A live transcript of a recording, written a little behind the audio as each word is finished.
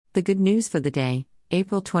The Good News for the Day,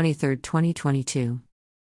 April 23, 2022.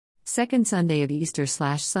 Second Sunday of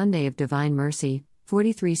Easter/Sunday of Divine Mercy,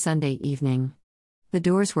 43 Sunday evening. The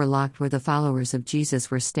doors were locked where the followers of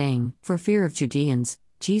Jesus were staying. For fear of Judeans,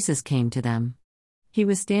 Jesus came to them. He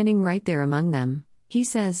was standing right there among them. He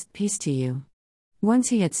says, "Peace to you." Once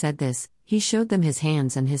he had said this, he showed them his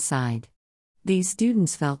hands and his side. These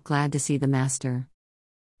students felt glad to see the Master.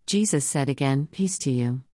 Jesus said again, "Peace to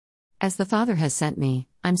you. As the Father has sent me,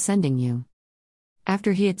 I'm sending you."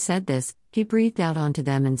 After he had said this, he breathed out onto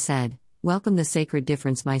them and said, "Welcome the sacred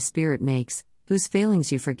difference my Spirit makes. Whose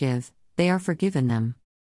failings you forgive, they are forgiven them.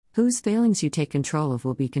 Whose failings you take control of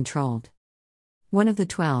will be controlled." One of the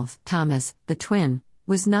 12, Thomas, the twin,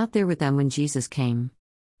 was not there with them when Jesus came.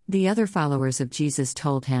 The other followers of Jesus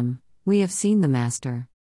told him, "We have seen the Master."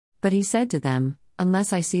 But he said to them,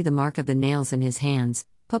 "Unless I see the mark of the nails in his hands,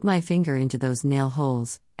 put my finger into those nail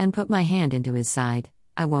holes, and put my hand into his side,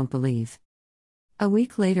 I won't believe." A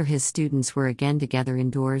week later his students were again together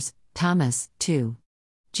indoors, Thomas, too.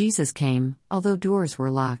 Jesus came, although doors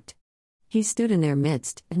were locked. He stood in their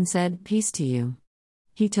midst, and said, "Peace to you."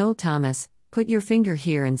 He told Thomas, "Put your finger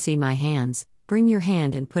here and see my hands, bring your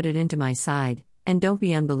hand and put it into my side, and don't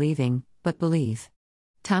be unbelieving, but believe."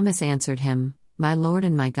 Thomas answered him, "My Lord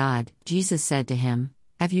and my God." Jesus said to him,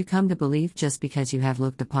 "Have you come to believe just because you have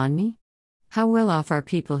looked upon me? How well off are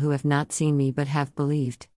people who have not seen me but have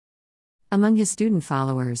believed." Among his student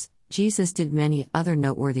followers, Jesus did many other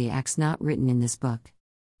noteworthy acts not written in this book.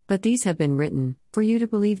 But these have been written, for you to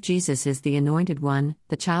believe Jesus is the Anointed One,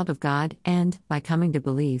 the Child of God, and, by coming to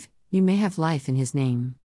believe, you may have life in his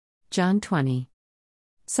name. John 20.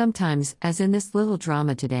 Sometimes, as in this little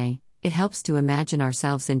drama today, it helps to imagine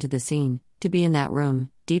ourselves into the scene, to be in that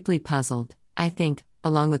room, deeply puzzled, I think,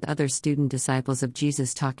 along with other student disciples of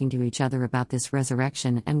Jesus talking to each other about this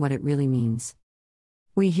resurrection and what it really means.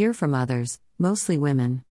 We hear from others, mostly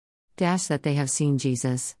women, that they have seen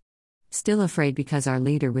Jesus. Still afraid because our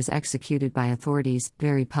leader was executed by authorities,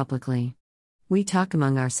 very publicly. We talk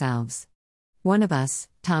among ourselves. One of us,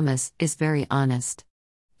 Thomas, is very honest.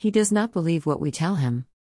 He does not believe what we tell him.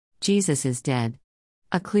 Jesus is dead.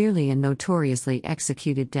 A clearly and notoriously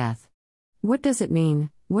executed death. What does it mean?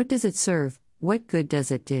 What does it serve? What good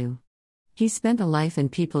does it do? He spent a life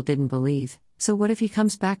and people didn't believe, so what if he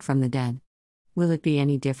comes back from the dead? Will it be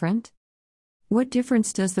any different? What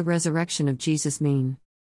difference does the resurrection of Jesus mean?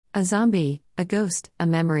 A zombie, a ghost, a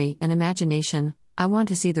memory, an imagination? I want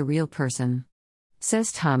to see the real person,"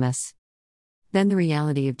 says Thomas. Then the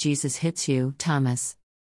reality of Jesus hits you, Thomas.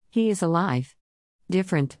 He is alive.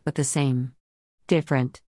 Different, but the same.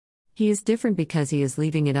 Different. He is different because he is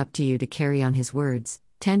leaving it up to you to carry on his words,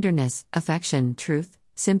 tenderness, affection, truth,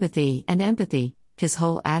 sympathy, and empathy, his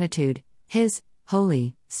whole attitude, his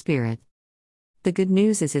Holy Spirit. The good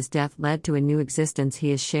news is his death led to a new existence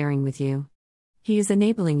he is sharing with you. He is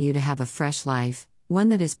enabling you to have a fresh life, one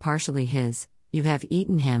that is partially his. You have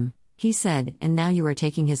eaten him, he said, and now you are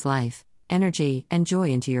taking his life, energy, and joy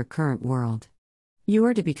into your current world. You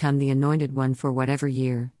are to become the Anointed One for whatever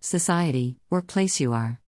year, society, or place you are.